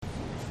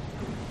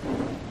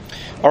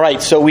All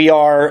right, so we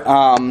are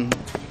going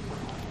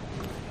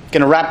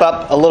to wrap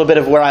up a little bit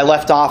of where I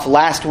left off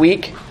last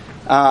week,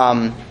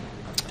 and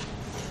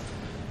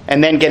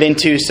then get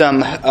into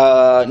some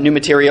new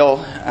material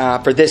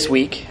for this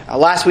week.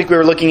 Last week we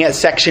were looking at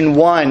section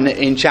 1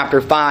 in chapter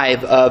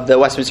 5 of the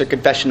Westminster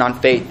Confession on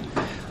Faith.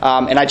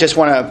 And I just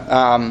want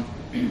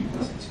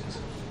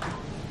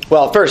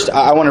to, first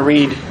I want to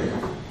read,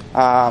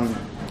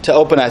 to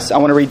open us, I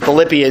want to read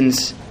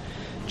Philippians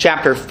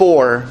chapter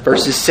 4,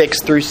 verses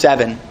 6 through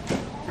 7.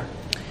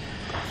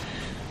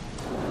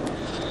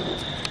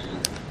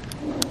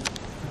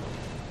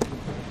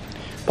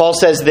 Paul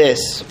says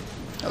this: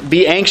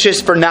 "Be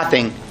anxious for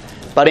nothing,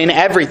 but in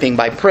everything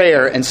by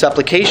prayer and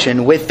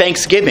supplication with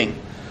thanksgiving,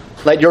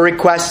 let your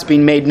requests be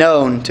made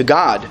known to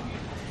God.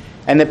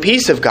 And the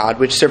peace of God,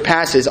 which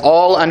surpasses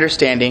all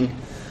understanding,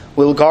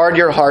 will guard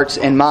your hearts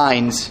and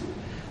minds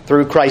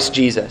through Christ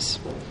Jesus."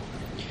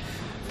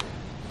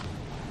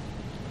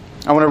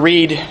 I want to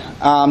read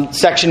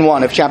section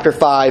 1 of chapter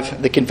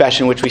 5, the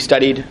confession, which we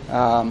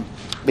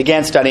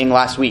began studying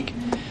last week.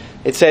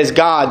 It says,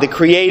 "God, the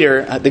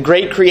Creator, the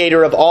great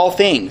Creator of all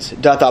things,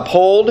 doth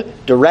uphold,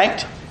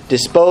 direct,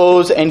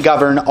 dispose, and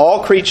govern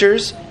all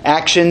creatures,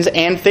 actions,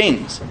 and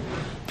things,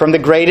 from the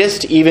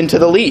greatest even to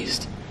the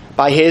least,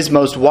 by His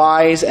most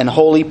wise and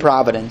holy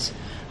providence,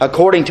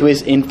 according to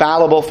His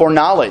infallible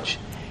foreknowledge,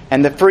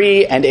 and the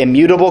free and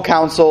immutable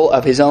counsel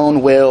of His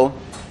own will,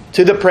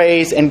 to the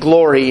praise and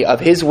glory of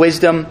His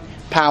wisdom,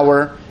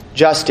 power,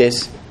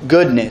 justice,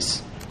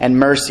 goodness, and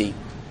mercy."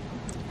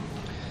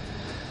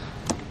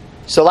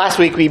 So last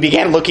week we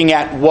began looking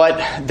at what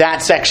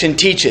that section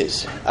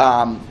teaches,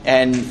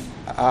 and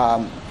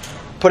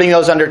putting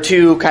those under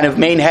two kind of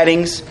main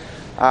headings.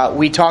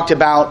 We talked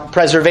about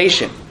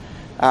preservation,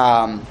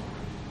 that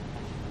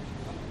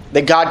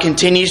God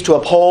continues to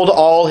uphold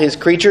all His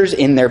creatures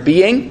in their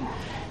being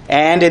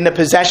and in the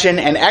possession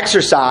and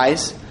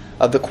exercise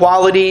of the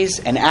qualities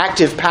and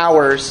active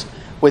powers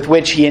with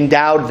which He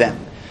endowed them.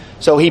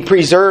 So He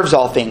preserves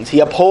all things.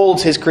 He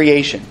upholds His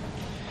creation.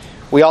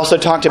 We also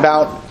talked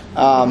about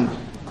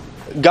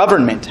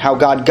government, how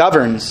God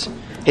governs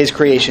His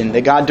creation,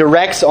 that God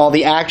directs all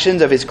the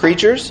actions of His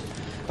creatures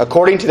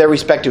according to their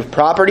respective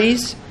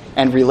properties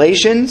and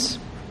relations,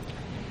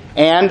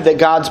 and that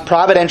God's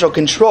providential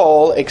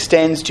control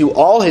extends to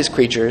all His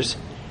creatures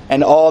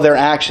and all their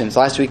actions.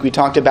 Last week we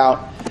talked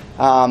about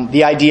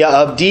the idea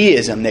of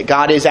deism, that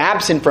God is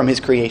absent from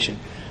His creation,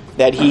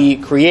 that He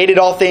created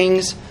all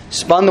things,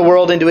 spun the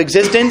world into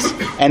existence,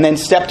 and then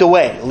stepped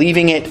away,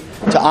 leaving it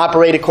to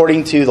operate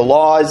according to the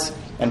laws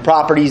and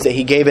properties that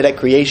He gave it at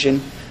creation,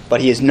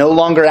 but He is no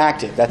longer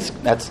active.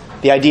 That's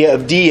the idea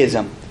of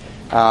deism.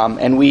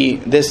 And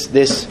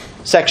this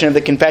section of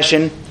the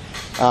confession,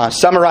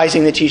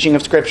 summarizing the teaching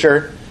of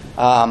Scripture,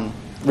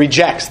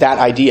 rejects that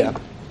idea.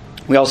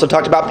 We also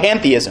talked about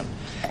pantheism,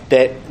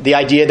 that the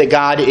idea that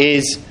God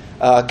is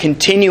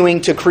continuing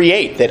to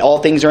create, that all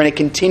things are in a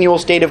continual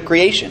state of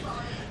creation.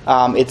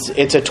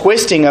 It's a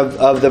twisting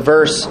of the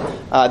verse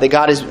that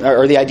God is,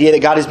 or the idea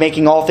that God is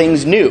making all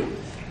things new.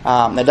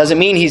 That doesn't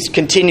mean He's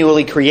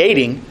continually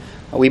creating.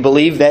 We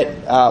believe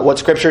that what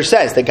Scripture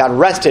says, that God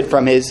rested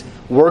from His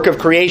work of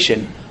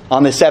creation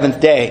on the seventh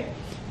day.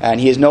 And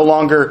He is no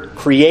longer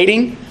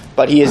creating,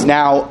 but He is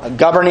now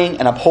governing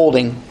and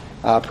upholding,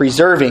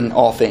 preserving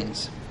all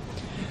things.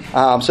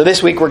 So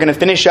this week we're going to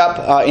finish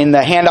up in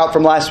the handout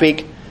from last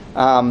week,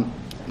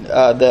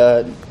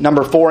 the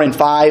number 4 and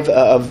 5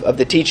 of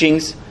the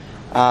teachings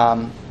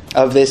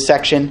of this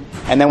section.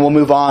 And then we'll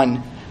move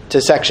on to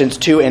sections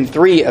 2 and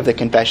 3 of the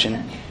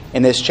confession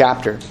in this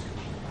chapter.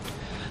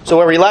 So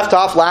where we left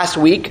off last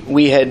week,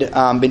 we had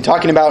been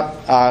talking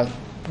about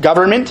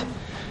government.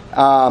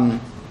 And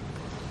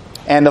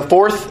the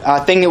fourth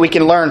thing that we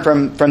can learn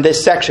from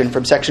this section,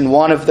 from section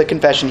 1 of the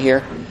confession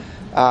here,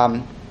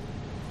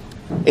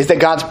 is that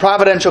God's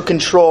providential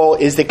control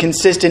is the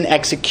consistent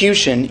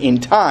execution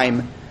in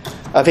time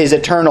of His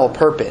eternal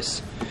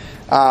purpose.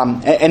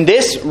 And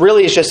this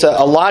really is just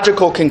a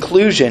logical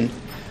conclusion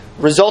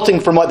resulting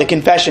from what the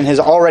confession has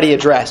already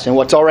addressed and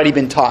what's already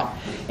been taught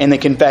in the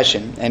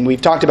confession. And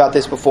we've talked about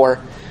this before.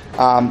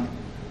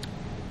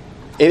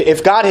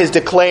 If God has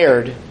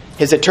declared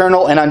His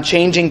eternal and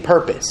unchanging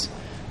purpose,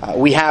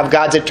 we have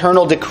God's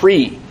eternal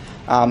decree,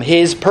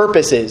 His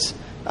purposes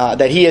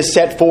that He has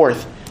set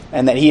forth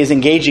and that He is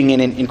engaging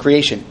in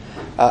creation.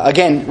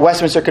 Again,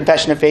 Westminster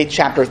Confession of Faith,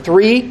 chapter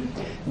 3,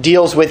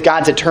 deals with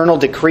God's eternal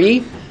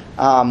decree,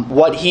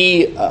 what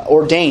He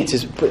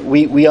ordains.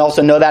 We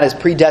also know that as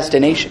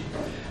predestination.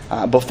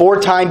 Before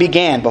time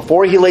began,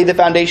 before He laid the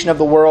foundation of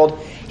the world,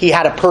 He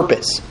had a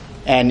purpose,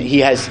 and He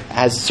has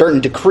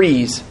certain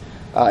decrees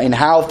in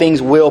how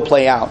things will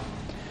play out.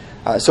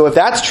 So if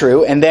that's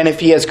true, and then if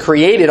He has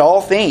created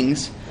all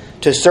things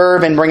to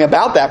serve and bring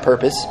about that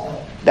purpose,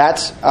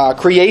 that's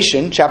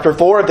creation, chapter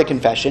 4 of the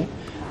confession.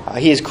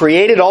 He has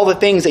created all the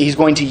things that He's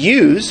going to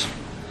use.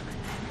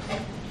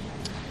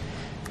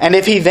 And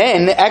if He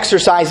then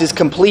exercises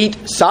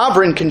complete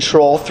sovereign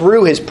control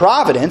through His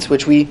providence,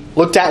 which we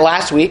looked at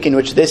last week, in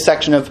which this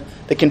section of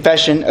the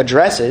confession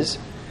addresses,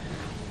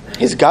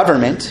 his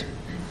government,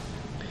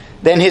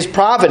 then his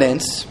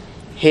providence,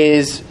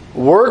 his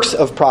works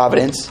of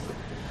providence,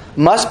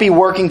 must be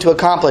working to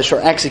accomplish or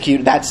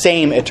execute that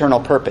same eternal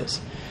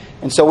purpose.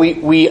 And so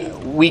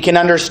we can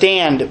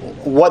understand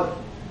what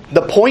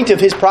the point of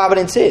his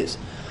providence is.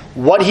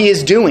 What he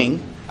is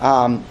doing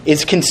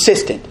is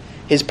consistent.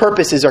 His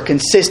purposes are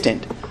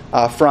consistent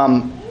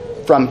from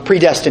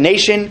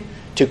predestination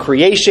to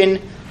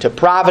creation to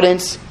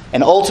providence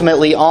and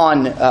ultimately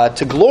on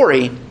to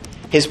glory.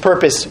 His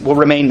purpose will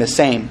remain the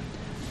same.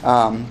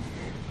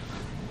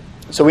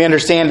 So we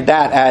understand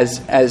that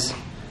as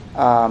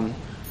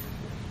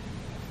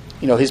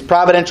his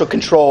providential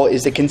control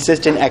is the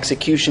consistent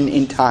execution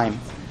in time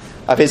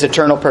of his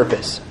eternal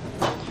purpose.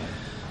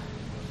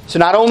 So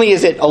not only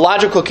is it a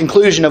logical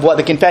conclusion of what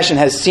the confession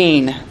has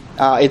seen,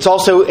 it's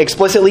also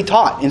explicitly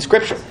taught in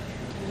Scripture.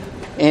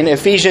 In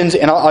Ephesians,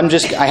 and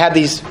I have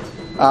these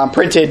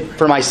printed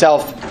for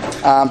myself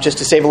just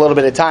to save a little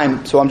bit of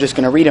time, so I'm just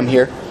going to read them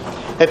here.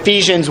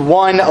 Ephesians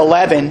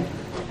 1:11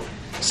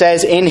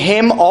 says, "In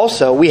him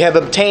also we have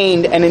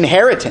obtained an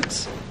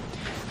inheritance,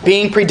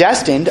 being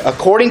predestined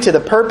according to the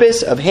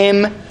purpose of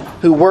him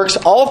who works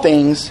all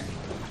things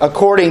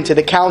according to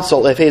the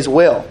counsel of his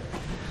will."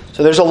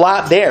 So there's a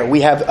lot there.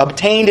 We have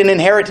obtained an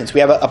inheritance.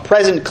 We have a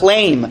present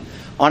claim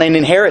on an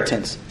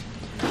inheritance.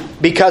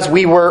 Because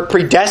we were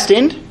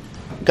predestined,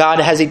 God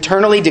has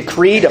eternally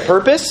decreed a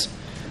purpose,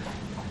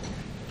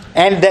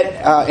 and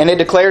it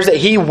declares that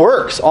he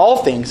works all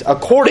things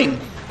according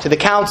to the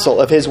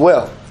counsel of his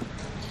will.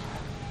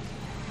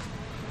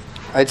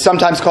 It's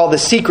sometimes called the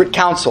secret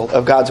counsel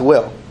of God's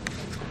will.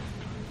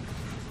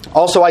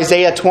 Also,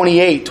 Isaiah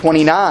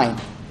 28:29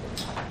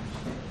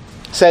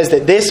 says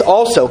that this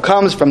also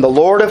comes from the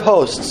Lord of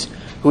hosts,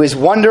 who is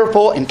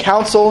wonderful in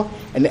counsel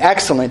and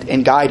excellent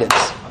in guidance.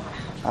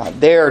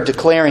 They're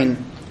declaring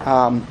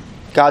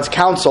God's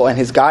counsel and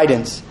his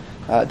guidance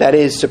that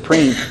is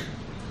supreme.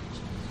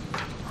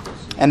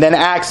 And then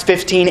Acts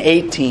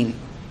 15:18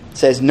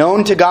 says,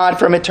 "Known to God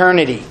from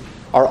eternity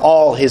are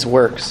all his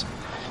works."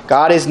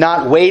 God is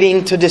not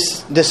waiting to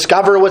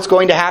discover what's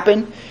going to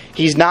happen.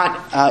 He's not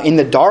in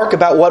the dark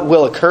about what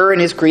will occur in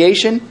his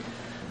creation.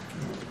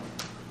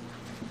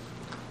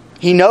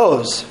 He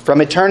knows from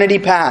eternity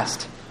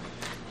past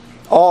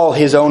all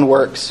his own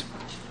works.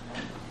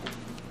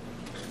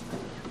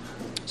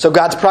 So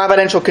God's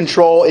providential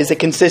control is a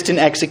consistent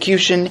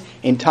execution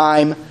in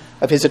time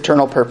of his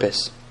eternal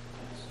purpose.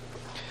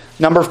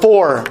 Number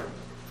 4,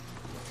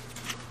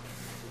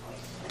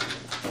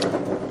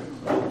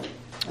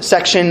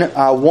 section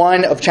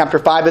 1 of chapter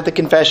 5 of the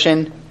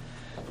confession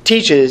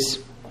teaches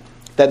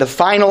that the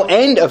final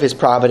end of his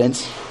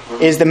providence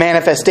is the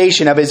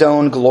manifestation of his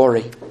own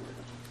glory.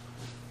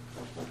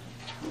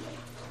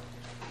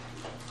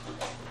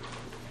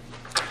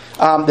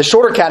 The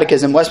Shorter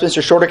Catechism,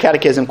 Westminster Shorter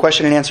Catechism,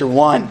 question and answer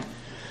 1.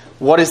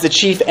 What is the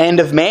chief end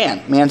of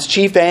man? Man's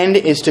chief end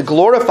is to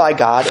glorify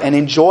God and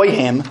enjoy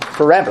him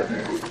forever.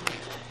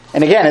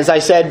 And again, as I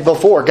said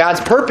before,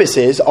 God's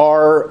purposes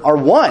are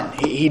one.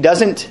 He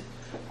doesn't.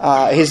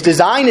 His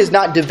design is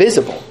not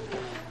divisible,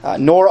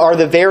 nor are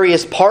the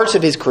various parts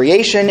of his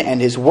creation and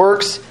his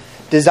works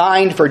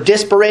designed for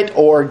disparate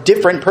or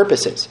different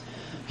purposes.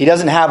 He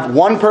doesn't have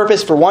one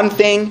purpose for one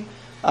thing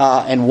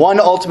and one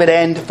ultimate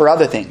end for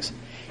other things.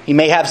 He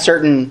may have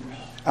certain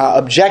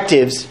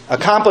objectives,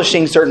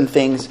 accomplishing certain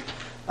things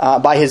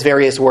by his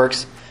various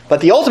works,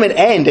 but the ultimate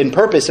end and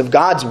purpose of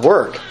God's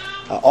work,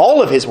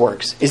 all of his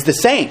works, is the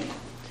same.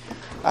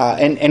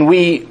 And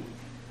we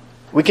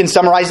can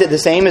summarize it the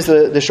same as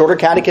the Shorter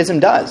Catechism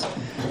does.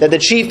 That the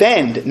chief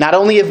end, not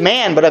only of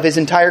man, but of his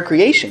entire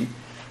creation,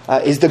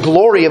 is the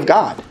glory of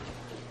God.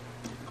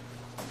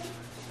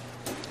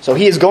 So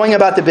he is going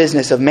about the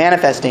business of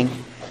manifesting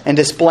and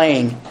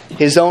displaying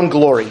his own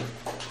glory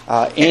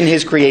in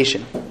his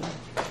creation.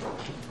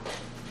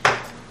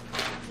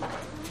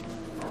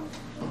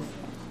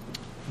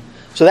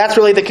 So that's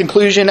really the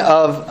conclusion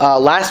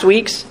of last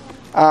week's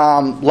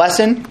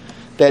lesson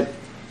that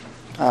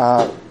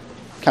kind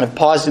of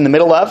paused in the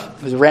middle of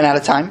because we ran out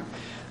of time.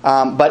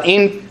 But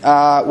in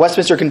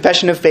Westminster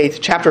Confession of Faith,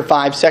 chapter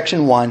 5,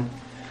 section 1,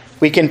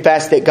 we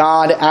confess that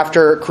God,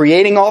 after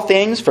creating all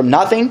things from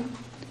nothing,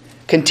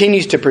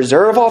 continues to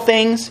preserve all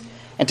things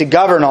and to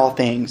govern all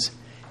things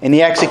in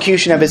the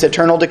execution of his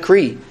eternal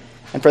decree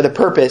and for the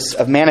purpose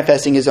of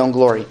manifesting his own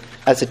glory.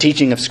 That's the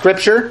teaching of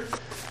Scripture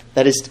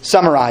that is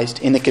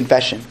summarized in the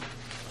confession.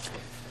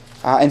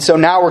 And so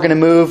now we're going to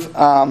move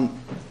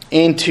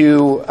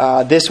into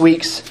this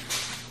week's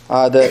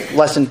the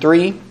lesson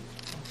 3,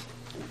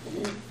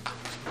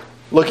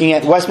 looking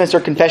at Westminster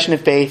Confession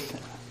of Faith,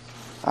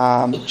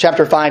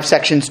 chapter 5,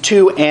 sections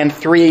 2 and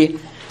 3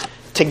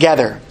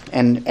 together.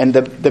 And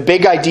the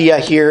big idea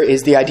here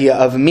is the idea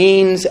of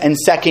means and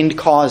second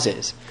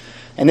causes.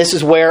 And this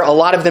is where a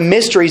lot of the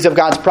mysteries of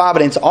God's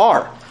providence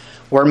are,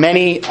 where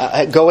many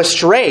go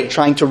astray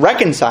trying to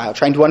reconcile,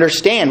 trying to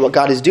understand what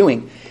God is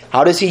doing.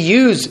 How does he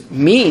use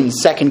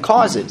means, second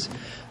causes?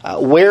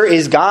 Where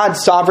is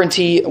God's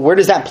sovereignty? Where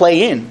does that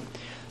play in?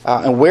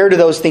 And where do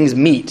those things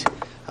meet?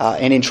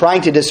 And in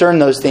trying to discern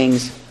those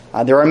things,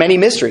 there are many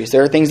mysteries.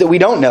 There are things that we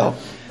don't know.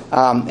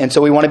 And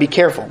so we want to be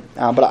careful.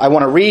 But I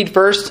want to read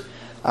first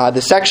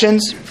the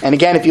sections. And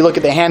again, if you look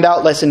at the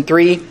handout, Lesson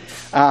 3,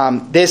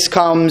 this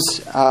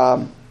comes,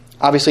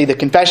 obviously the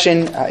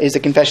confession is the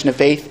confession of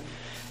faith.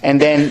 And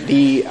then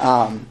the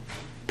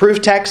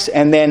proof text,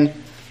 and then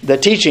the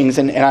teachings.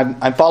 And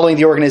I'm following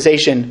the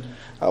organization,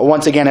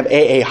 once again, of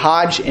A.A.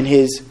 Hodge in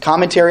his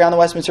commentary on the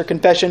Westminster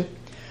Confession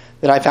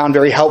that I found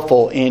very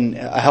helpful in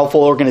a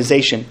helpful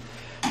organization.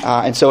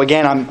 And so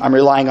again, I'm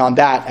relying on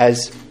that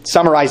as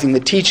summarizing the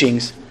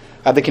teachings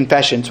of the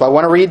confession. So I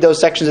want to read those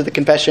sections of the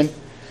confession.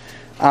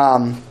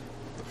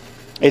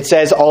 It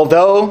says,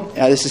 although,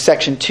 this is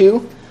section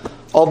 2,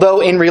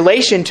 although in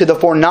relation to the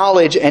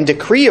foreknowledge and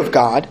decree of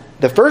God,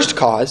 the first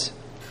cause,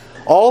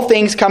 all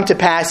things come to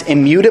pass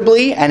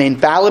immutably and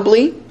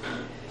infallibly,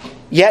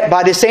 yet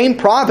by the same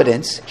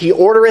providence he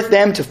ordereth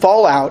them to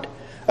fall out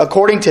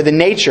according to the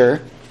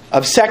nature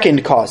of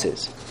second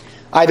causes,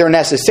 either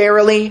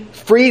necessarily,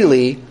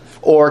 freely,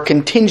 or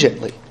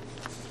contingently.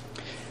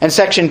 And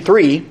section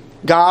 3,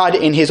 God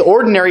in his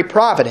ordinary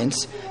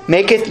providence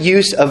maketh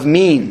use of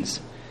means,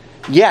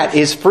 yet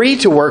is free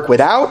to work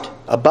without,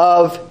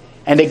 above,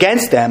 and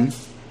against them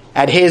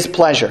at his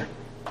pleasure.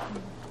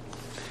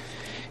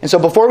 And so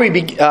before we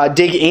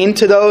dig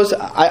into those,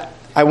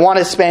 I want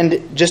to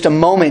spend just a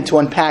moment to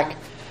unpack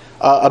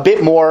a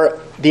bit more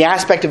the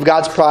aspect of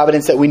God's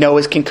providence that we know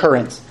is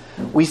concurrence.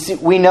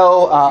 We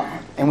know,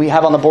 and we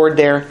have on the board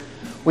there,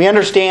 we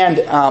understand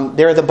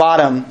there at the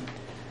bottom,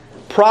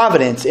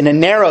 providence in a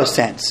narrow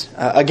sense.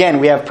 Again,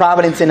 we have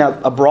providence in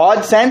a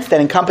broad sense that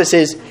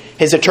encompasses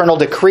his eternal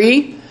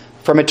decree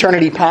from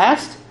eternity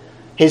past,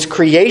 his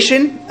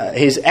creation,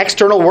 his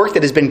external work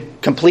that has been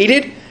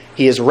completed.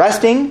 He is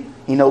resting.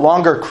 He no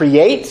longer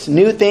creates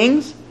new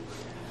things.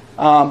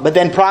 But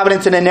then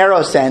providence in a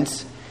narrow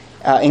sense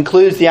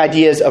includes the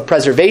ideas of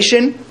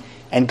preservation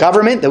and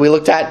government that we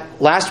looked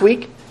at last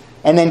week,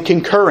 and then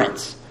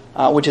concurrence,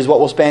 which is what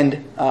we'll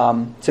spend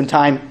some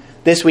time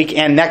this week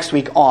and next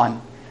week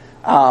on.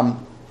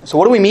 So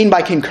what do we mean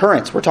by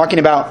concurrence? We're talking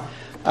about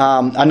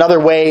another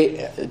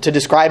way to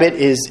describe it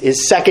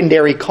is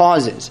secondary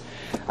causes.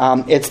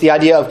 It's the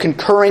idea of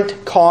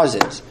concurrent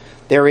causes.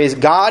 There is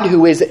God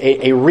who is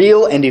a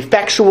real and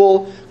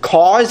effectual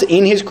cause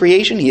in his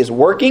creation. He is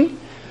working.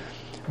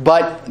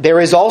 But there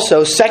is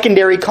also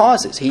secondary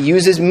causes. He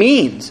uses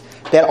means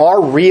that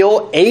are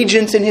real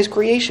agents in his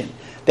creation,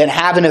 that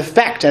have an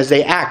effect as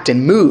they act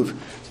and move.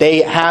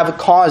 They have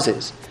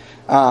causes.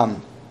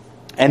 And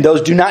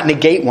those do not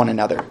negate one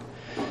another.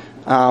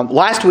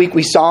 Last week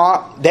we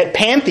saw that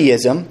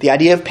pantheism, the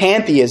idea of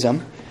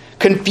pantheism,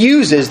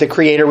 confuses the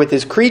Creator with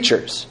his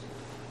creatures.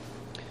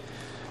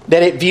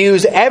 That it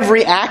views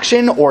every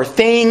action or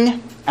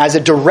thing as a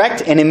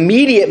direct and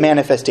immediate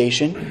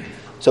manifestation.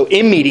 So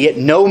immediate,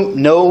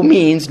 no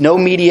means, no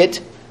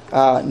mediation.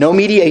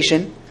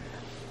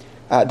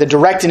 The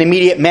direct and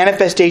immediate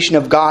manifestation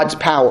of God's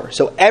power.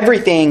 So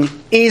everything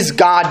is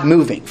God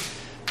moving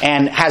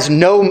and has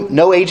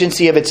no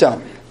agency of its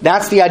own.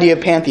 That's the idea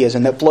of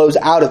pantheism that flows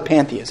out of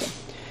pantheism.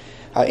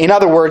 In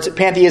other words,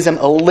 pantheism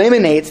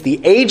eliminates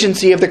the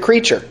agency of the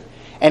creature,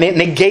 and it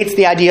negates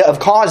the idea of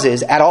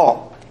causes at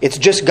all. It's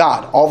just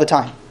God all the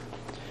time,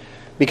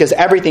 because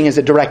everything is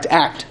a direct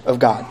act of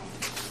God.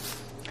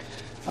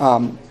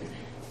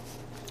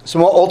 So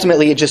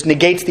ultimately, it just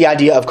negates the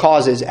idea of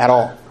causes at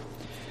all.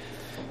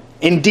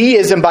 In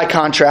deism, by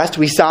contrast,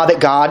 we saw that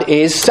God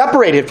is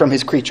separated from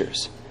his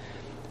creatures,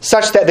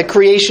 such that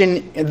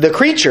the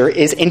creature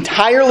is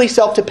entirely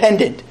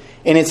self-dependent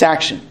in its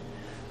action,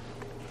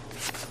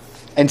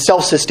 and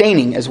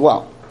self-sustaining as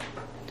well.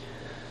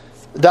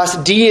 Thus,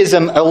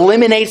 deism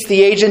eliminates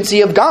the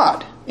agency of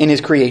God in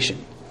his creation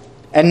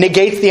and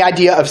negates the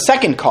idea of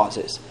second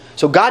causes.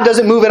 So God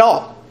doesn't move at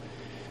all,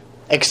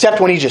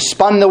 except when he just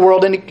spun the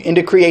world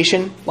into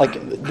creation. Like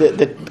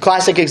the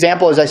classic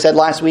example, as I said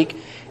last week,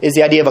 is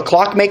the idea of a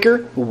clockmaker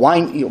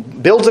who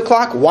builds a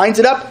clock, winds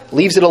it up,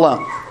 leaves it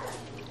alone.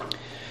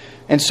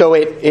 And so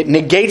it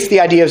negates the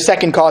idea of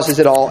second causes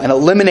at all and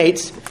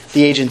eliminates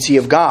the agency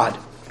of God.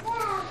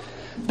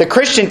 The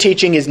Christian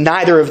teaching is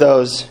neither of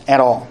those at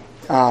all.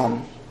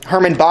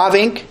 Herman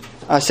Bavinck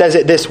says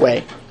it this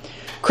way.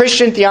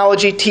 Christian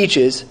theology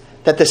teaches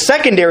that the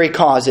secondary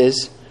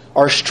causes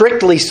are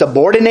strictly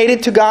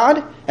subordinated to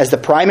God as the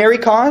primary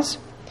cause,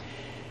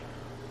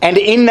 and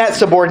in that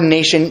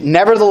subordination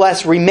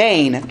nevertheless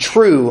remain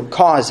true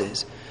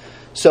causes.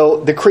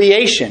 So the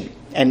creation,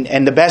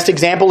 and the best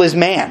example is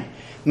man.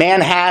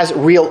 Man has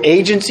real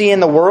agency in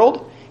the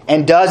world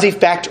and does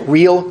effect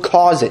real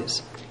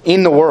causes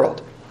in the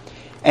world.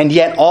 And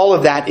yet all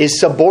of that is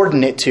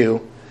subordinate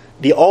to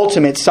the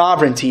ultimate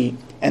sovereignty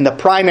and the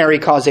primary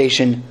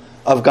causation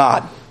of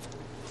God.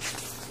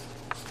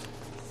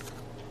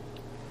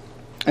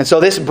 And so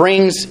this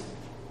brings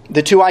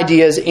the two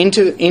ideas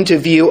into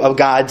view of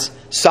God's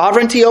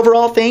sovereignty over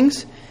all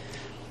things,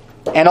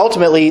 and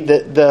ultimately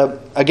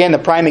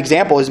the prime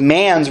example is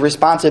man's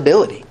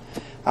responsibility.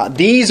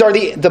 These are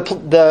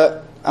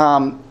the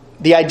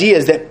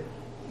ideas that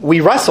we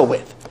wrestle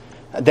with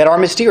that are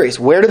mysterious.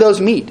 Where do those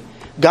meet?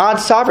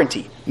 God's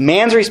sovereignty,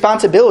 man's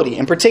responsibility,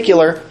 in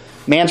particular,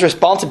 man's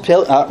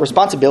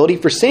responsibility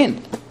for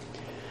sin.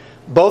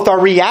 Both are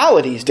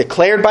realities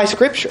declared by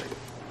Scripture,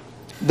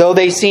 though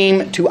they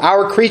seem to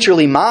our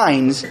creaturely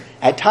minds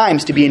at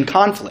times to be in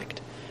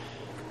conflict.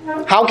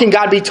 How can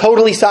God be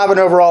totally sovereign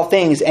over all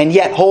things and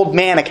yet hold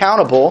man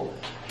accountable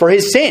for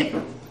his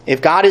sin?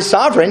 If God is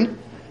sovereign,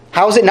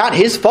 how is it not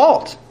his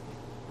fault?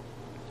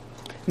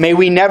 May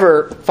we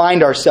never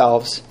find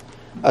ourselves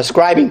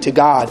ascribing to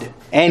God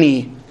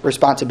any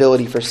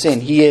responsibility for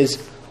sin. He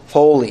is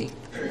holy,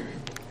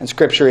 and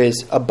Scripture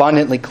is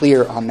abundantly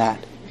clear on that.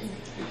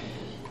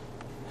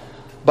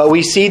 But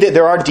we see that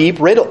there are deep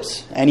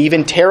riddles and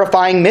even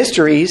terrifying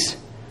mysteries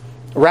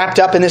wrapped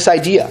up in this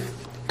idea,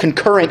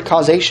 concurrent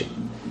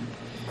causation.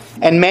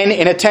 And men,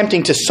 in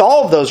attempting to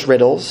solve those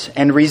riddles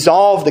and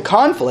resolve the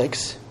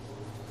conflicts,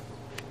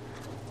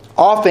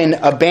 often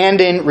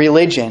abandon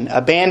religion,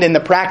 abandon the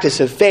practice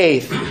of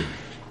faith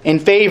in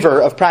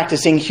favor of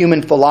practicing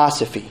human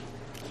philosophy.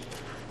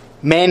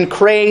 Men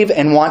crave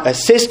and want a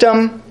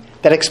system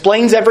that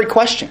explains every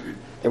question,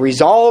 that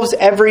resolves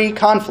every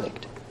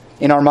conflict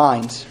in our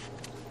minds.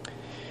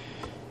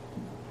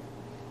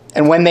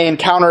 And when they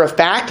encounter a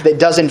fact that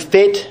doesn't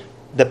fit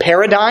the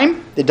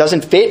paradigm, that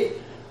doesn't fit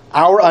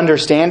our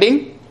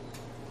understanding,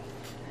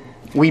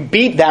 we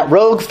beat that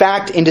rogue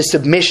fact into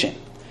submission.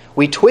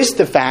 We twist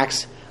the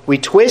facts, we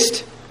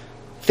twist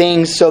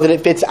things so that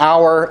it fits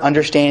our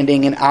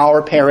understanding and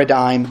our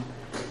paradigm.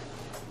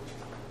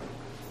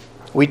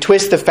 We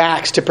twist the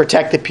facts to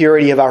protect the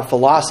purity of our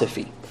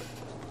philosophy.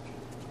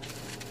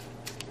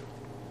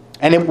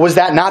 And was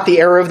that not the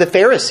error of the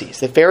Pharisees?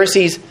 The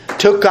Pharisees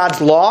took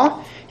God's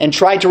law and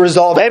tried to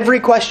resolve every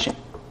question,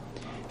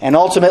 and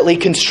ultimately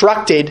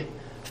constructed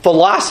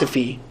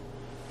philosophy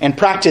and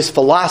practiced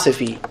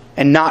philosophy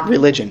and not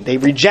religion. They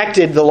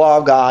rejected the law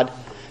of God,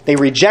 they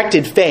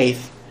rejected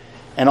faith,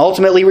 and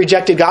ultimately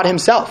rejected God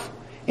himself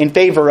in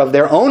favor of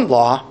their own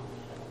law,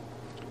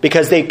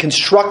 because they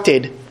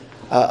constructed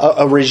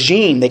a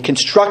regime, they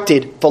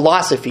constructed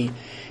philosophy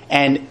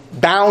and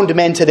bound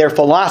men to their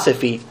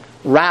philosophy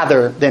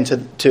rather than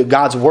to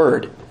God's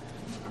word.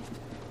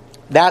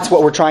 That's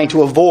what we're trying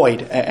to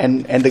avoid,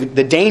 and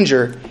the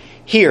danger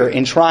here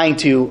in trying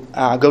to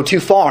go too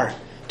far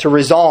to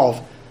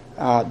resolve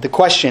the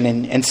question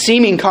and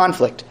seeming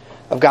conflict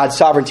of God's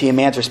sovereignty and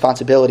man's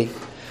responsibility.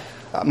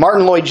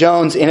 Martin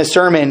Lloyd-Jones, in a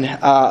sermon,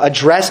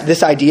 addressed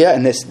this idea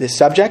and this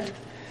subject,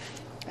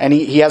 and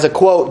he has a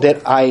quote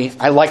that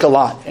I like a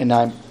lot and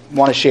I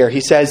want to share.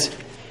 He says,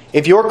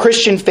 "If your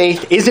Christian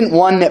faith isn't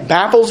one that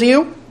baffles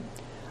you,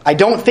 I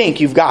don't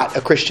think you've got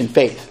a Christian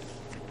faith.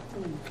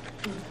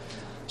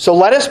 So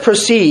let us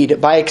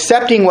proceed by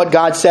accepting what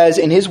God says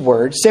in His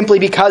Word simply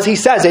because He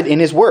says it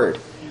in His Word.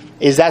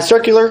 Is that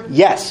circular?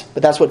 Yes,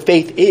 but that's what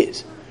faith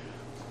is.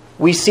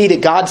 We see that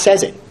God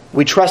says it.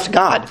 We trust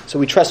God, so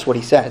we trust what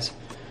He says.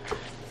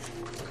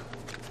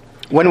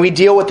 When we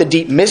deal with the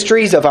deep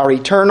mysteries of our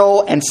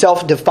eternal and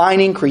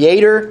self-defining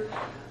Creator,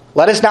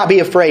 let us not be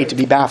afraid to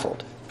be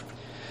baffled.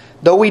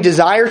 Though we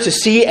desire to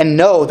see and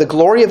know the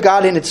glory of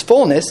God in its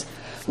fullness,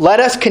 let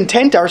us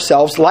content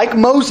ourselves, like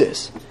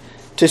Moses,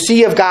 to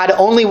see of God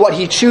only what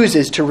He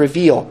chooses to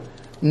reveal,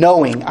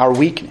 knowing our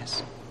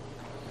weakness."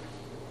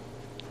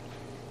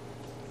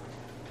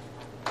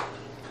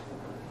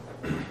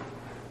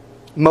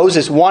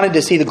 Moses wanted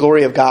to see the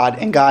glory of God,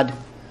 and God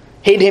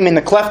hid him in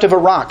the cleft of a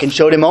rock and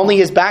showed him only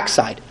his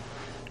backside,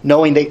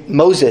 knowing that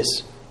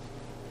Moses,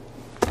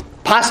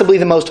 possibly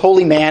the most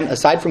holy man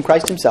aside from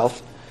Christ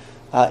himself,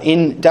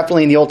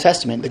 definitely in the Old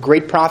Testament, the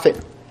great prophet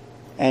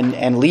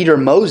and leader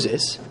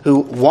Moses, who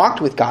walked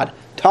with God,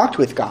 talked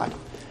with God,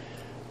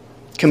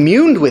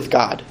 communed with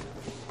God,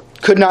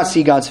 could not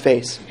see God's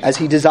face as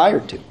he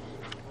desired to.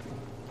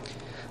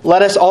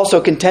 Let us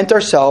also content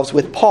ourselves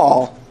with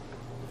Paul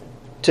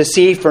to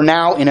see for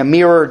now in a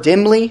mirror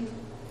dimly,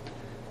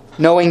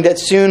 knowing that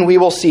soon we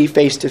will see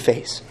face to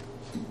face,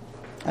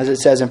 as it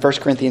says in 1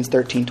 Corinthians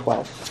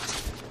 13:12.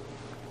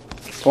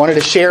 I wanted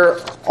to share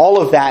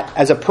all of that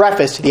as a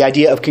preface to the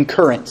idea of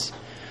concurrence.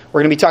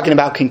 We're going to be talking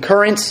about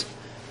concurrence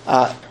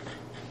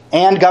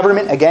and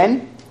government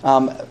again.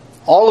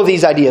 All of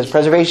these ideas,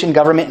 preservation,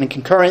 government, and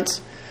concurrence,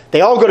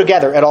 they all go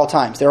together at all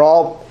times. They're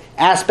all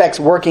aspects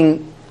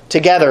working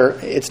together.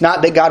 It's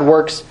not that God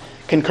works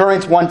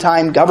concurrence one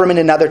time, government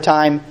another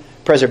time,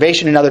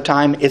 preservation another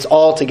time. It's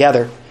all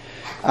together.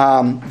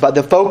 But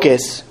the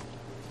focus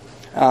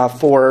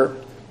for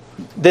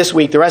this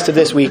week, the rest of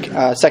this week,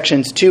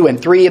 sections 2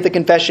 and 3 of the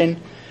confession,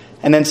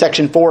 and then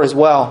section 4 as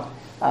well,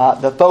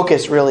 the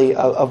focus really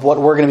of what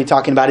we're going to be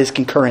talking about is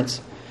concurrence.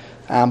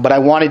 But I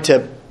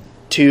wanted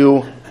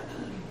to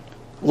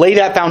lay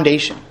that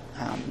foundation,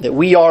 that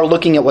we are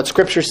looking at what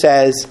Scripture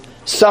says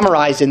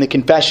summarized in the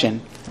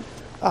confession,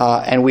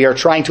 and we are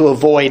trying to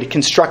avoid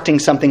constructing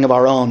something of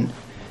our own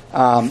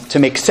to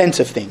make sense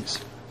of things.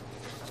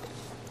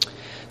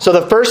 So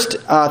the first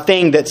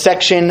thing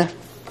that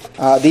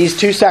these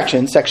two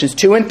sections, sections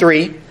 2 and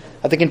 3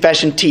 of the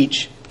confession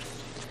teach,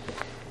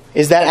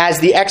 is that as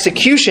the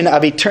execution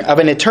of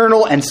an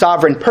eternal and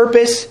sovereign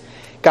purpose,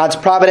 God's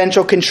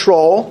providential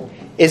control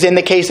is, in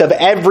the case of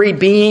every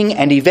being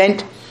and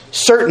event,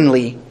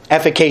 certainly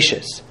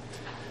efficacious.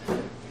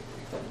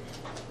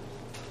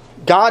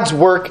 God's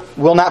work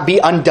will not be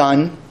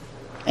undone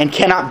and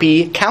cannot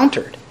be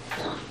countered.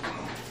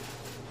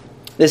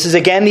 This is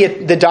again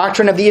the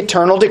doctrine of the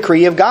eternal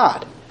decree of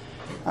God.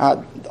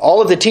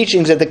 All of the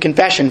teachings of the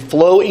confession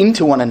flow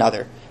into one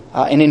another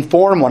and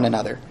inform one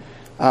another,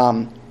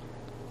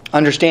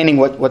 understanding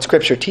what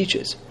Scripture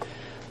teaches.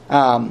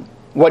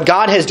 What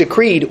God has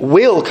decreed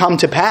will come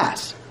to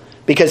pass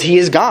because He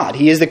is God.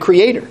 He is the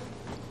Creator.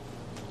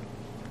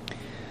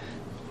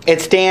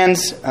 This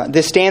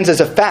stands as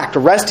a fact,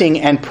 resting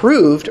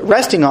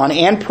on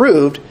and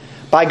proved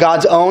by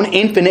God's own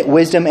infinite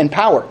wisdom and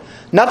power.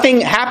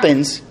 Nothing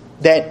happens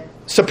that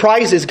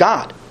surprises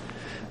God.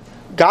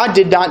 God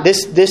did not,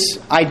 this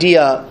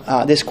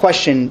idea, this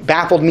question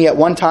baffled me at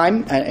one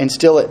time, and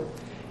still it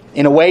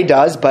in a way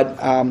does, but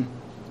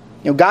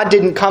God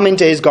didn't come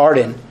into His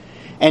garden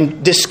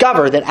and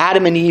discover that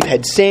Adam and Eve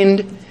had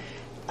sinned.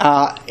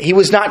 He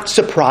was not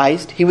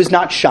surprised. He was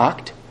not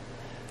shocked.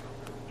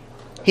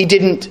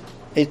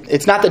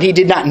 It's not that He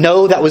did not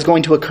know that was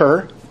going to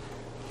occur.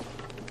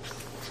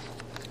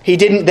 He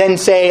didn't then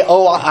say,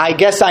 oh, I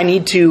guess I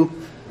need to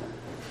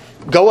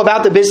go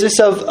about the business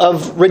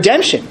of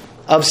redemption,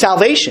 of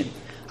salvation.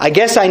 I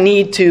guess I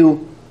need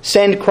to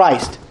send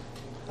Christ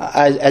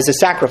as a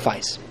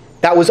sacrifice.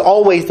 That was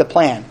always the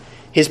plan.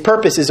 His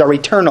purposes are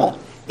eternal,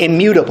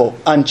 immutable,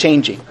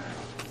 unchanging.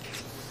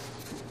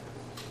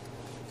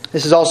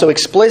 This is also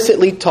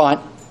explicitly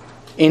taught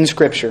in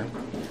Scripture.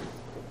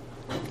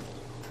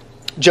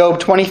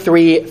 Job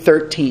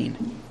 23:13.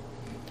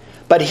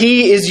 But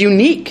He is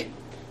unique,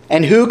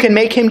 and who can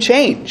make Him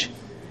change?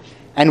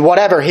 And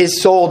whatever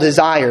His soul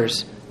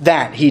desires,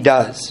 that He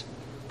does.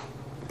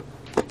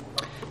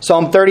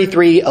 Psalm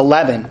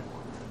 33:11.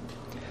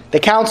 The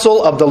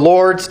counsel of the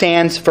Lord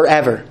stands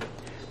forever,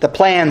 the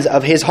plans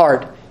of His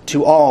heart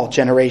to all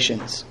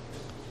generations.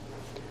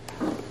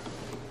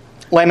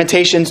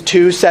 Lamentations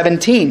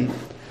 2:17.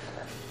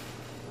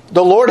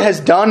 The Lord has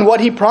done what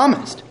He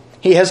promised.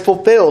 He has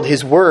fulfilled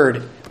His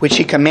word, which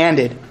He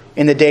commanded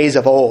in the days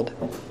of old.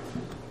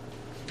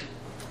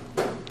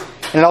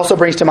 And it also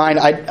brings to mind,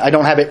 I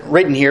don't have it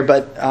written here,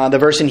 but the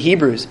verse in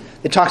Hebrews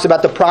that talks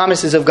about the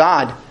promises of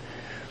God.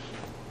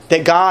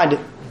 That God,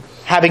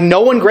 having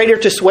no one greater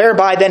to swear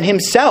by than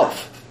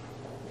Himself,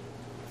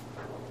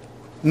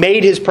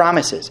 made His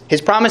promises.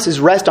 His promises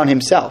rest on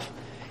Himself,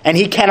 and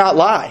He cannot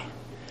lie.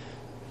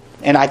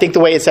 And I think the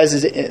way it says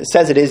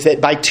it is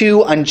that by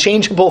two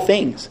unchangeable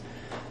things,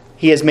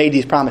 He has made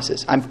these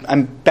promises.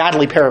 I'm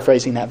badly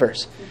paraphrasing that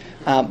verse.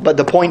 But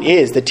the point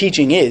is, the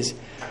teaching is,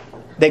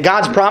 that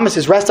God's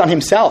promises rest on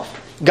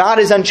Himself. God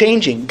is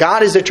unchanging.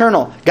 God is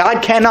eternal.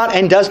 God cannot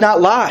and does not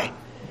lie.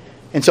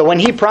 And so when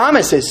He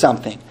promises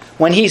something,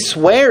 when He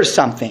swears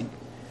something,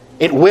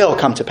 it will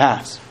come to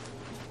pass.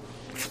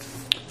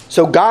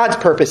 So God's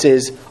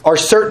purposes are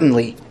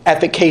certainly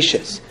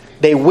efficacious.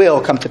 They will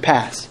come to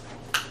pass.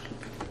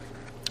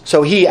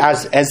 So He,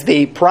 as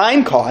the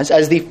prime cause,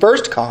 as the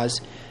first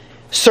cause,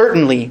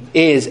 certainly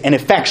is an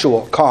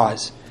effectual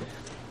cause.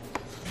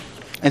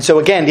 And so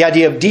again, the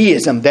idea of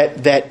deism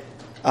that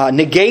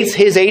negates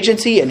His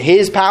agency and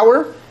His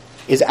power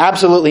is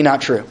absolutely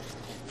not true.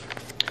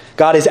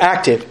 God is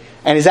active,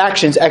 and His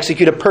actions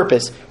execute a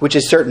purpose which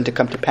is certain to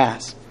come to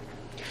pass.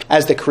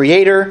 As the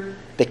Creator,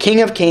 the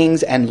King of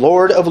Kings, and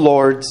Lord of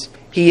Lords,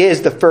 He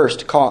is the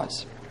first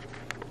cause.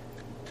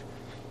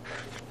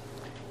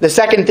 The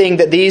second thing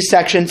that these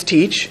sections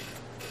teach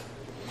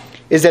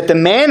is that the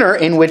manner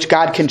in which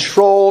God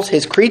controls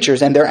His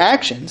creatures and their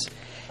actions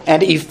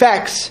and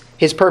effects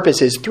His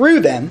purposes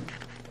through them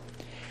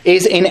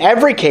is in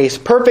every case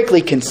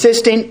perfectly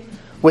consistent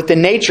with the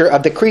nature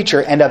of the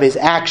creature and of his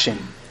action.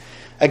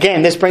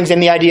 Again, this brings in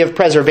the idea of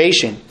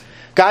preservation.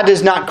 God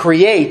does not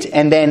create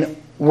and then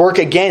work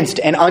against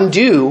and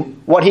undo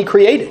what He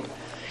created.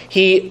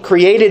 He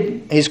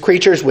created His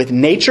creatures with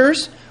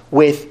natures,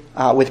 with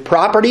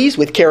properties,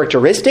 with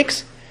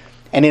characteristics,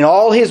 and in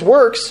all His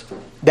works,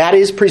 that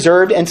is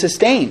preserved and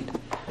sustained.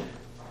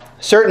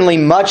 Certainly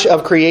much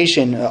of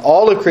creation,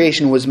 all of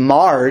creation was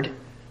marred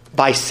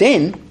by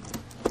sin,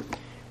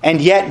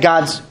 and yet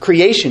God's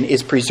creation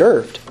is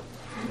preserved.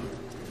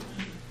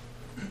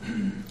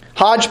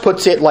 Hodge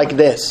puts it like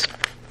this: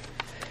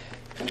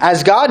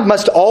 as God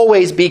must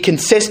always be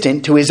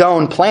consistent to His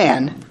own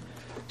plan,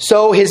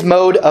 so His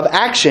mode of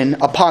action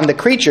upon the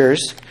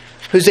creatures,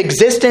 whose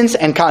existence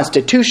and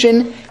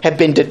constitution have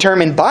been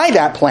determined by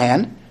that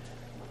plan,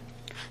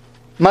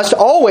 must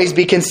always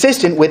be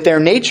consistent with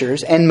their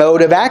natures and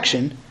mode of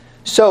action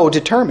so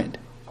determined.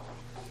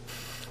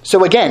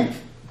 So again,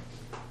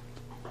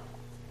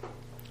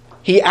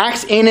 He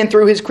acts in and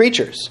through His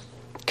creatures,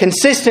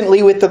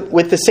 consistently with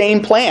the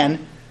same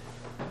plan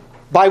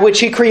by which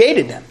He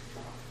created them.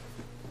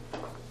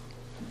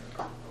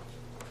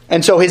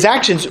 And so His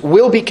actions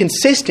will be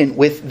consistent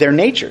with their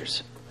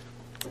natures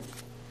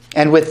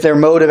and with their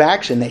mode of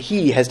action that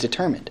He has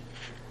determined.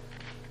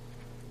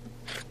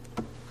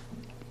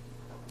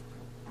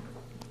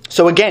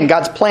 So again,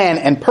 God's plan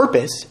and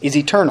purpose is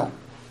eternal.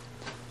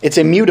 It's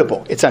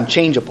immutable. It's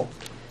unchangeable.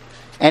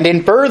 And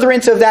in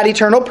furtherance of that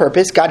eternal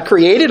purpose, God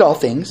created all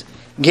things,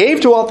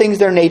 gave to all things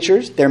their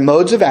natures, their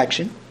modes of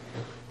action.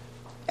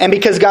 And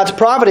because God's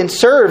providence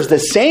serves the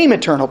same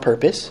eternal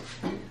purpose,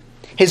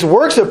 his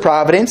works of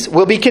providence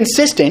will be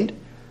consistent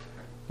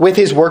with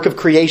his work of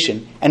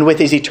creation and with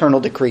his eternal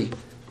decree.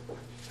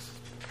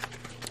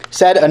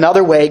 Said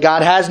another way,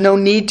 God has no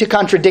need to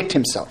contradict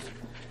himself.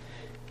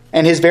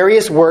 And his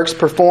various works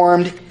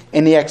performed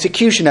in the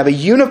execution of a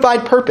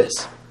unified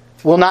purpose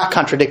will not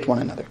contradict one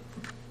another.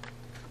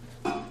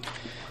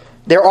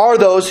 There are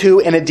those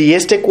who, in a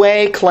deistic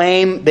way,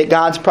 claim that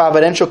God's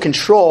providential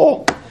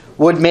control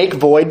would make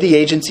void the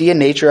agency and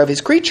nature of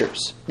his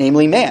creatures,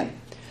 namely man.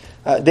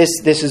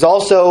 This is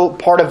also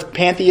part of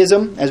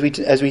pantheism, as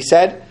we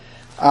said.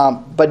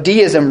 But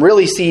deism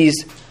really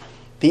sees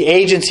the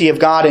agency of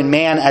God and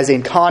man as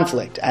in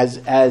conflict,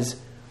 as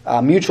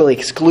mutually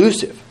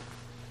exclusive.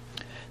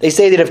 They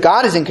say that if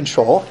God is in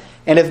control,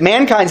 and if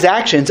mankind's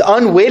actions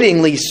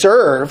unwittingly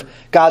serve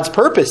God's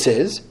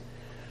purposes,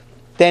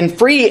 then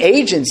free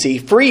agency,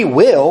 free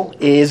will,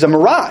 is a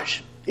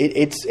mirage.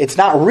 It's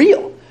not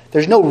real.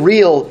 There's no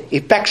real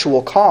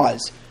effectual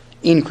cause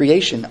in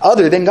creation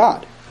other than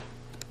God.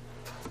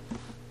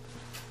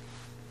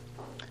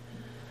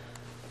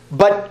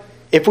 But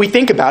if we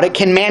think about it,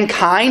 can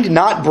mankind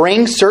not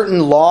bring certain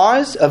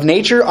laws of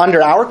nature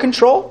under our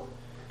control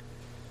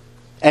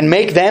and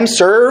make them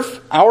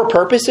serve our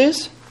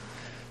purposes?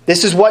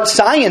 This is what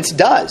science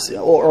does,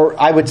 or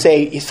I would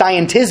say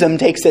scientism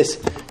takes this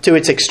to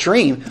its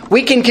extreme.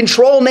 We can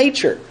control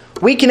nature.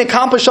 We can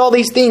accomplish all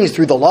these things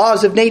through the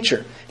laws of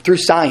nature, through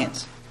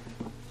science.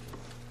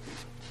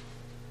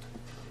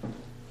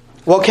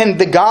 Well, can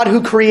the God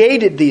who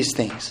created these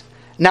things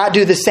not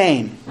do the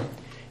same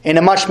in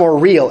a much more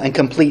real and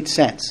complete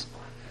sense?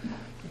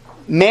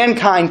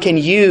 Mankind can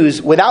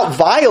use, without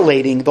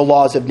violating the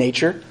laws of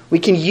nature, we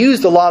can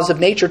use the laws of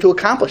nature to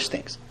accomplish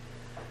things.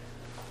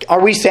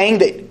 Are we saying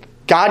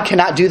that God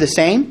cannot do the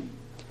same?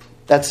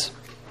 That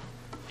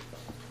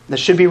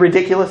should be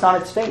ridiculous on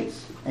its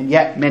face. And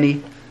yet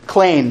many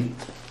claim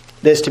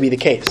this to be the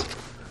case.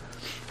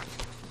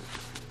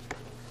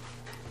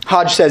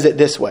 Hodge says it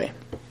this way.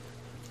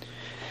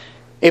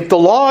 If the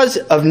laws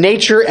of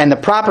nature and the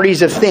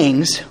properties of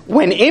things,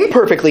 when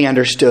imperfectly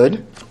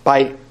understood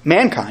by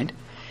mankind,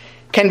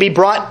 can be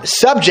brought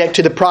subject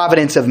to the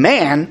providence of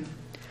man,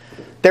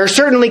 there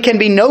certainly can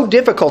be no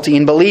difficulty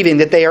in believing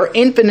that they are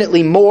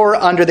infinitely more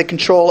under the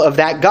control of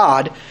that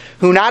God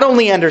who not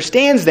only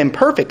understands them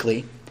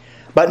perfectly,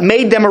 but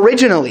made them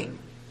originally,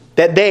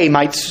 that they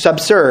might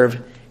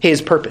subserve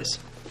his purpose.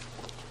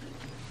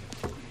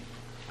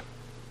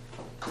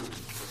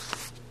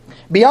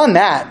 Beyond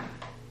that,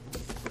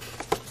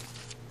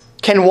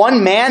 can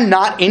one man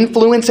not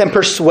influence and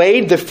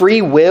persuade the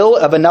free will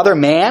of another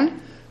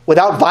man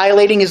without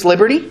violating his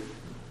liberty?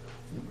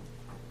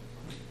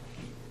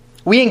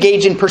 We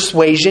engage in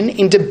persuasion,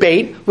 in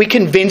debate. We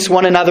convince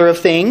one another of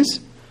things.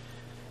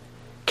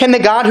 Can the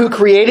God who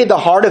created the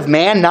heart of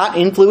man not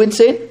influence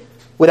it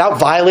without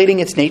violating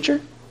its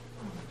nature?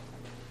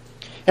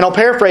 And I'll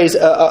paraphrase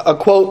a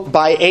quote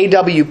by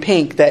A.W.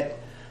 Pink that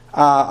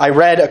I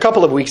read a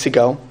couple of weeks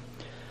ago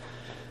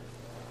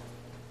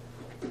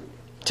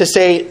to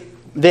say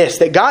this,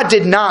 that God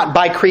did not,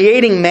 by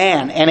creating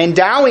man and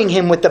endowing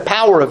him with the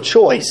power of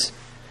choice,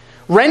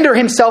 render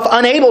himself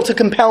unable to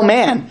compel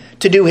man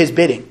to do his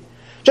bidding.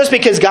 Just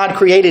because God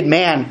created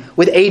man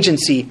with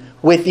agency,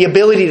 with the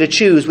ability to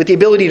choose, with the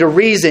ability to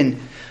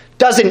reason,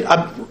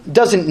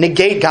 doesn't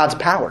negate God's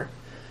power.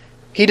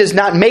 He does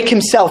not make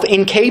himself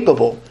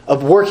incapable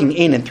of working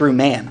in and through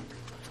man.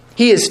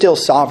 He is still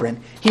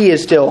sovereign. He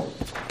is still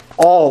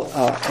all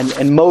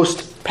and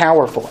most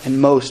powerful and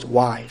most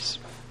wise.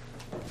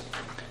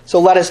 So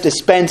let us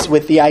dispense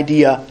with the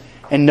idea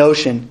and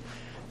notion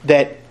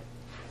that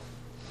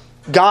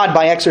God,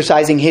 by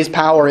exercising his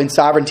power and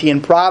sovereignty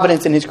and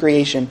providence in his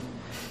creation,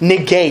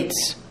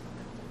 negates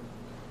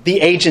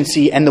the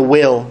agency and the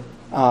will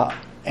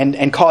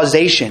and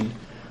causation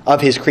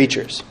of his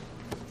creatures.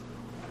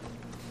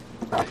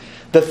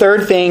 The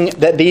third thing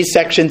that these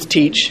sections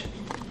teach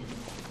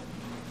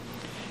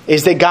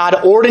is that God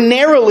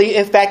ordinarily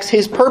effects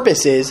his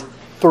purposes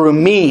through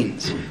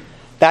means.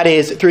 That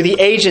is, through the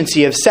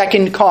agency of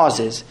second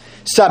causes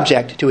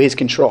subject to his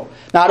control.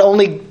 Not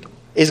only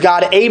is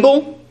God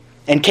able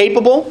and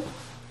capable,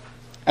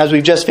 as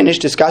we've just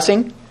finished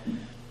discussing,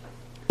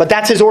 but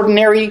that's his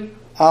ordinary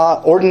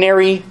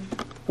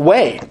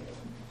way.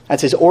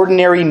 That's his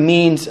ordinary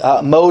means,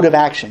 mode of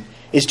action,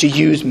 is to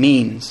use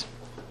means.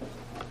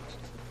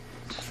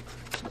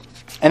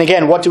 And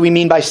again, what do we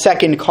mean by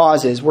second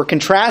causes? We're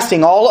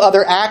contrasting all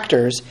other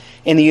actors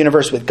in the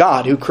universe with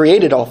God, who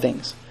created all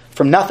things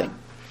from nothing.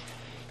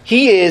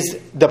 He is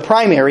the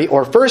primary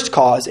or first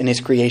cause in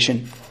his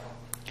creation.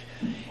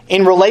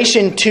 In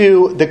relation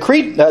to the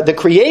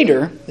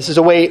Creator, this is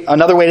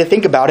another way to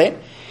think about it.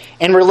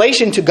 In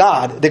relation to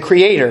God, the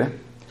Creator,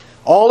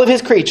 all of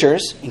his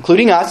creatures,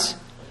 including us,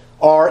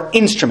 are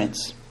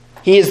instruments.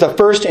 He is the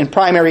first and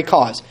primary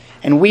cause,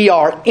 and we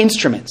are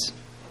instruments.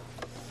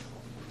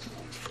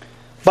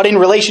 But in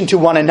relation to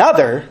one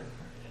another,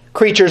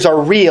 creatures are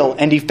real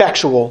and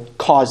effectual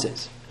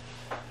causes.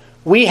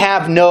 We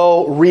have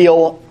no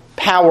real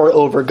power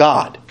over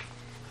God.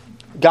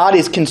 God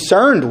is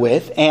concerned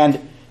with and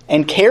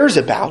cares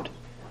about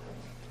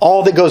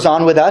all that goes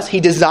on with us. He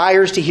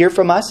desires to hear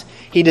from us.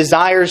 He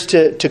desires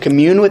to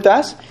commune with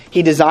us.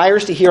 He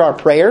desires to hear our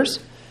prayers.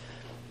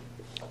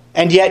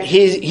 And yet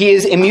he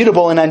is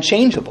immutable and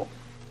unchangeable.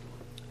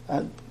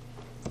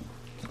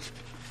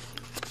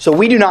 So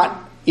we do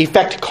not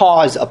effect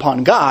cause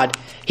upon God.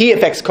 He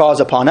effects cause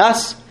upon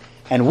us,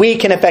 and we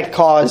can effect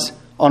cause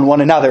on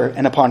one another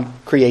and upon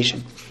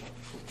creation.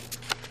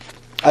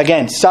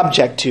 Again,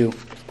 subject to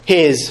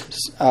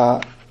his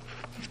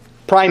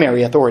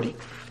primary authority.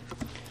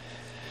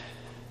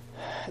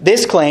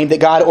 This claim that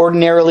God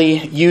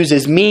ordinarily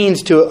uses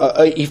means to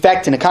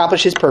effect and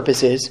accomplish his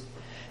purposes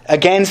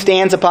again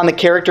stands upon the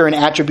character and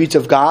attributes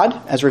of God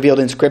as revealed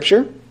in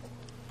Scripture,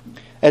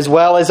 as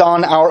well as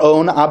on our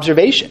own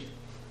observation.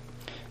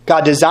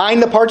 God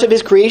designed the parts of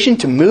his creation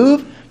to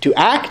move, to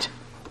act,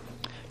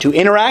 to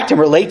interact and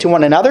relate to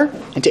one another,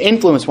 and to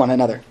influence one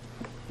another.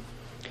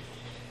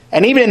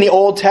 And even in the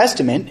Old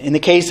Testament, in the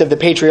case of the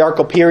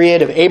patriarchal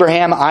period of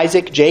Abraham,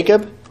 Isaac,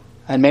 Jacob,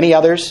 and many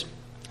others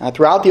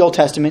throughout the Old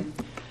Testament,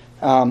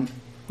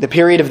 the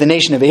period of the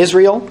nation of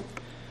Israel,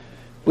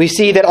 we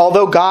see that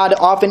although God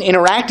often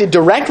interacted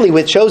directly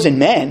with chosen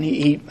men,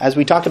 he, as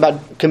we talked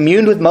about,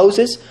 communed with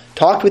Moses,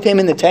 talked with him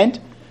in the tent,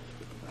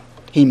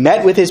 he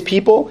met with his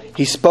people,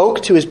 he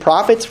spoke to his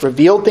prophets,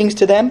 revealed things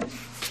to them,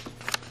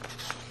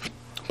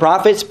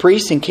 prophets,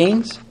 priests, and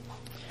kings.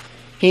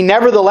 He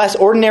nevertheless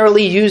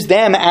ordinarily used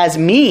them as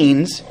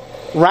means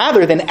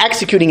rather than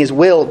executing his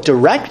will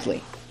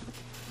directly.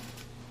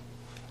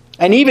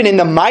 And even in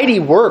the mighty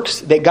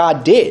works that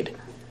God did,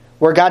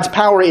 where God's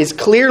power is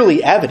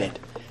clearly evident,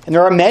 and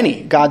there are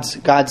many,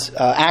 God's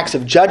acts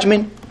of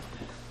judgment,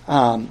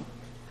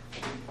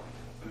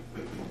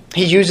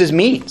 he uses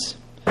means.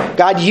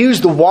 God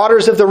used the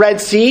waters of the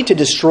Red Sea to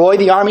destroy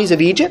the armies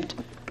of Egypt.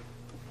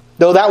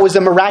 Though that was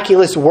a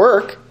miraculous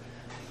work,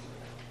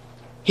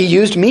 he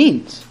used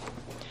means.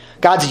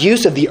 God's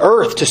use of the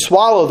earth to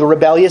swallow the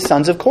rebellious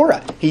sons of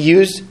Korah. He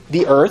used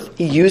the earth.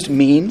 He used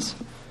means.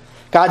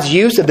 God's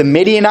use of the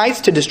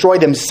Midianites to destroy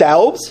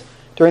themselves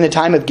during the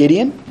time of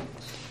Gideon.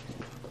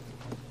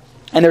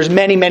 And there's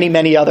many, many,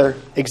 many other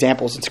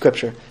examples in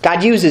Scripture.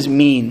 God uses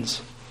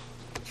means.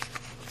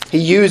 He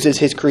uses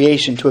his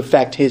creation to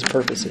effect his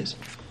purposes.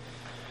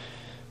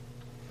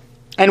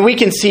 And we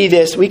can see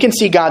this. We can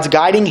see God's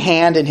guiding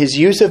hand in his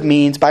use of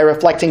means by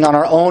reflecting on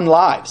our own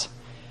lives,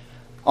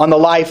 on the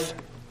life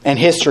and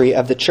history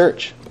of the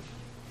church.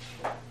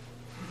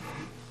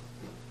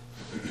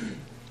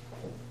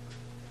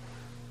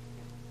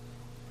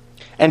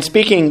 And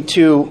speaking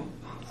to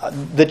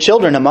the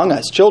children among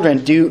us,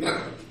 children,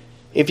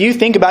 if you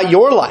think about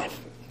your life,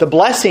 the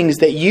blessings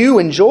that you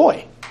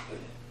enjoy,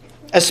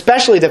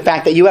 especially the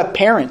fact that you have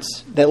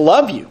parents that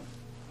love you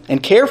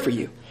and care for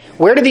you,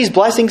 where do these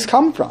blessings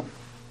come from?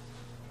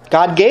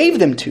 God gave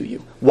them to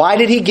you. Why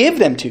did he give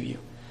them to you?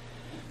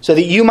 So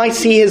that you might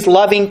see his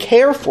loving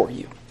care for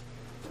you,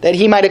 that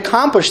he might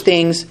accomplish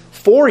things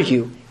for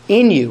you,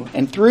 in you,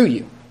 and through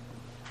you.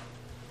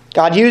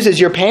 God uses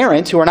your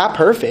parents, who are not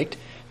perfect,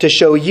 to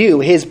show you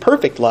his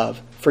perfect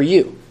love for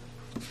you.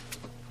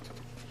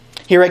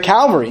 Here at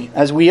Calvary,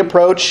 as we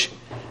approach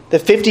the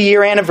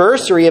 50-year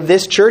anniversary of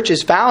this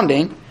church's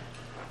founding,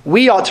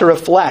 we ought to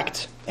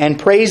reflect and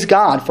praise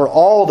God for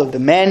all of the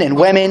men and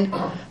women,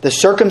 the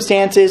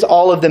circumstances,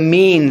 all of the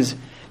means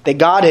that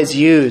God has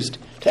used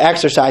to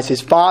exercise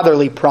his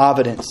fatherly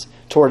providence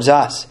towards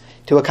us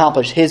to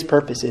accomplish his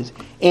purposes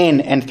in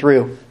and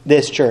through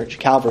this church,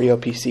 Calvary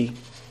OPC.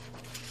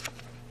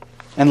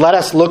 And let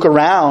us look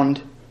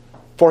around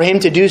for him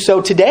to do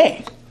so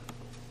today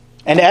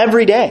and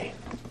every day.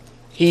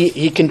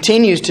 He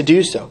continues to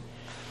do so.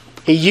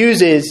 He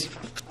uses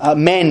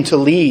men to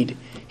lead.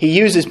 He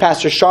uses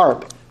Pastor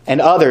Sharp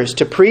and others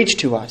to preach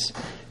to us,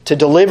 to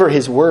deliver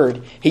his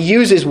word. He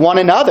uses one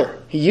another.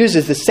 He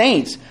uses the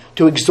saints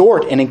to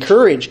exhort and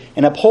encourage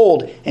and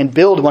uphold and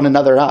build one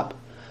another up.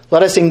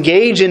 Let us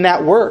engage in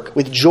that work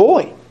with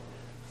joy,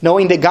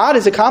 knowing that God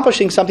is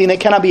accomplishing something that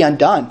cannot be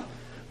undone.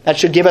 That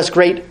should give us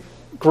great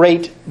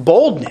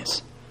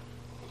boldness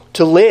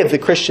to live the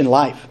Christian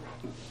life.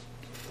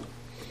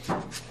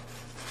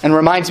 And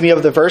reminds me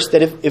of the verse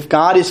that if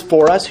God is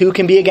for us, who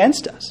can be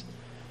against us?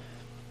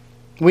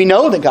 We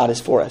know that God is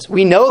for us.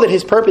 We know that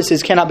his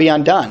purposes cannot be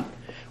undone.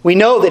 We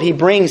know that he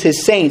brings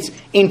his saints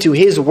into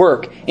his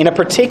work in a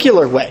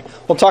particular way.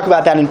 We'll talk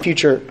about that in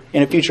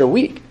a future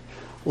week.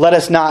 Let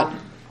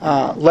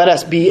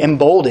us be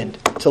emboldened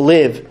to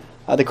live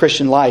the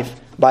Christian life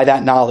by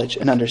that knowledge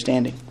and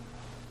understanding.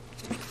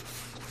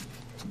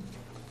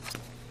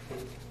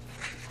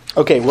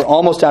 Okay, we're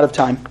almost out of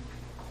time.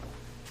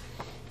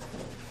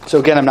 So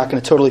again, I'm not going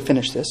to totally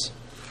finish this.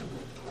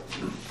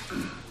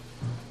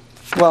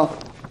 Well,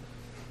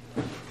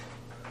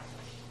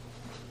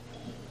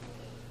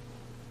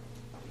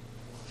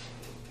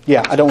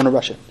 Yeah, I don't want to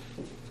rush it.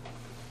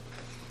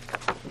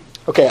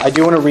 Okay, I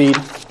do want to read,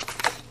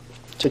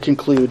 to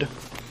conclude,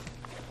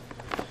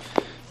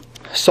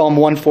 Psalm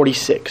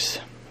 146.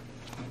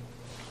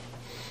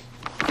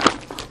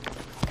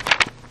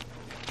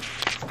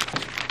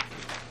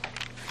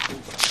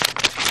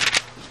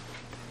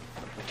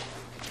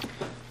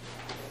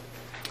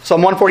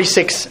 Psalm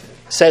 146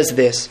 says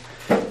this,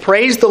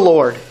 Praise the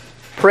Lord,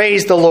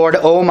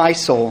 O my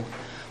soul.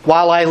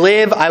 While I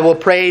live, I will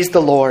praise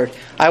the Lord.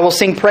 I will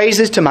sing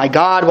praises to my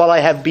God while I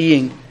have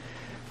being.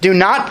 Do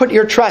not put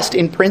your trust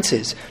in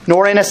princes,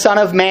 nor in a son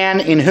of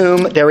man in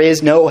whom there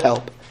is no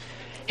help.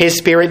 His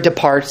spirit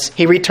departs,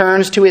 he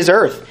returns to his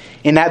earth.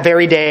 In that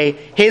very day,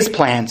 his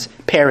plans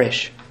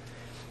perish.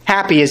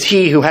 Happy is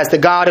he who has the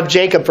God of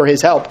Jacob for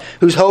his help,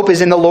 whose hope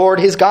is in the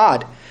Lord his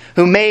God,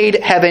 who made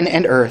heaven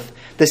and earth,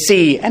 the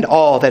sea and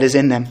all that is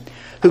in them,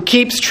 who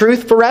keeps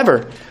truth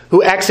forever,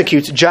 who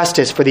executes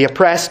justice for the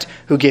oppressed,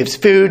 who gives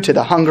food to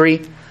the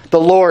hungry. The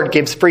Lord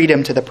gives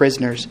freedom to the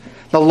prisoners.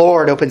 The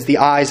Lord opens the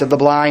eyes of the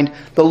blind.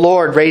 The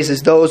Lord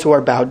raises those who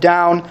are bowed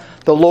down.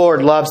 The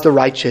Lord loves the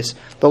righteous.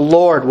 The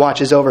Lord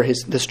watches over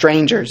the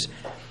strangers.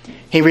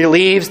 He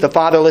relieves the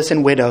fatherless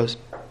and widows.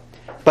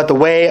 But the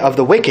way of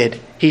the wicked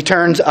he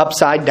turns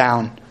upside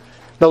down.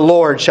 The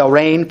Lord shall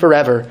reign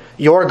forever.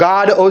 Your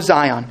God, O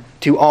Zion,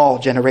 to all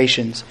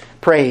generations.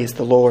 Praise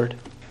the Lord.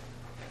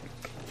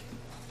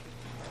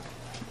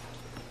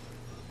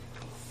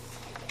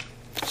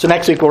 So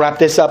next week we'll wrap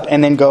this up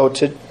and then go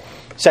to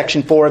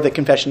section 4 of the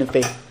Confession of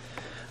Faith.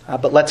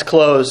 But let's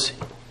close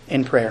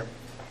in prayer.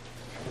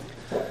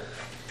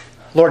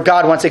 Lord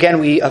God, once again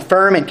we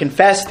affirm and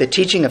confess the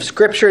teaching of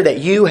Scripture that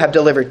you have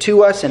delivered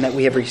to us and that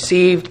we have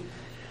received,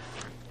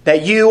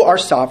 that you are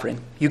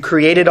sovereign. You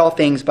created all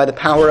things by the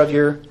power of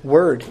your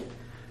word.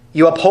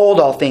 You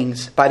uphold all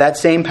things by that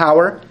same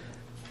power,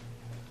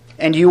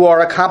 and you are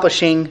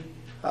accomplishing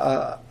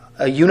a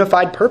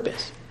unified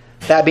purpose,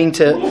 that being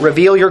to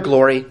reveal your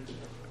glory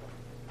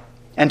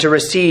and to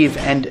receive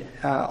and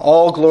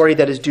all glory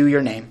that is due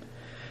your name.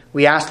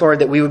 We ask, Lord,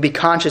 that we would be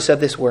conscious of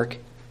this work.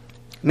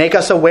 Make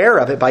us aware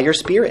of it by your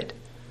Spirit.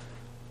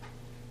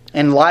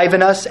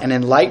 Enliven us and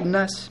enlighten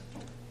us.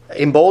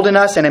 Embolden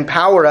us and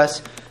empower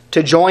us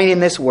to join in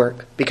this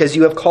work because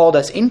you have called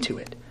us into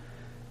it.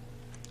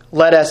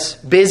 Let us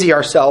busy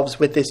ourselves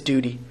with this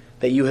duty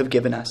that you have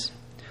given us.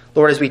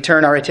 Lord, as we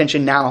turn our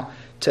attention now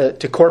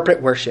to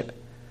corporate worship,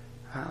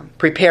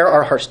 prepare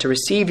our hearts to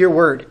receive your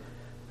word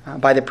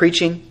by the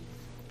preaching,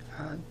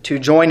 to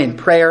join in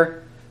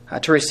prayer,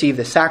 to receive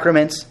the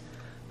sacraments.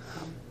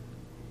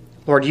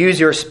 Lord, use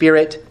your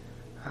Spirit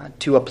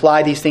to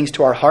apply these things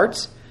to our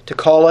hearts, to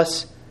call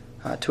us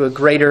to a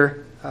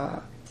greater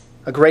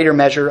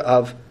measure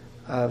of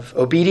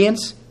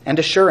obedience and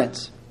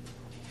assurance,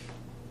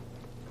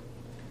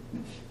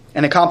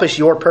 and accomplish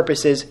your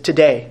purposes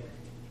today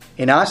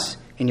in us,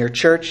 in your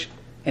church,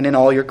 and in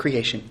all your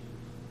creation.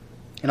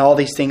 In all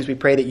these things we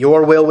pray that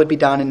your will would be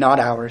done and not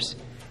ours.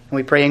 And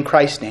we pray in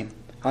Christ's name.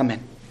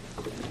 Amen.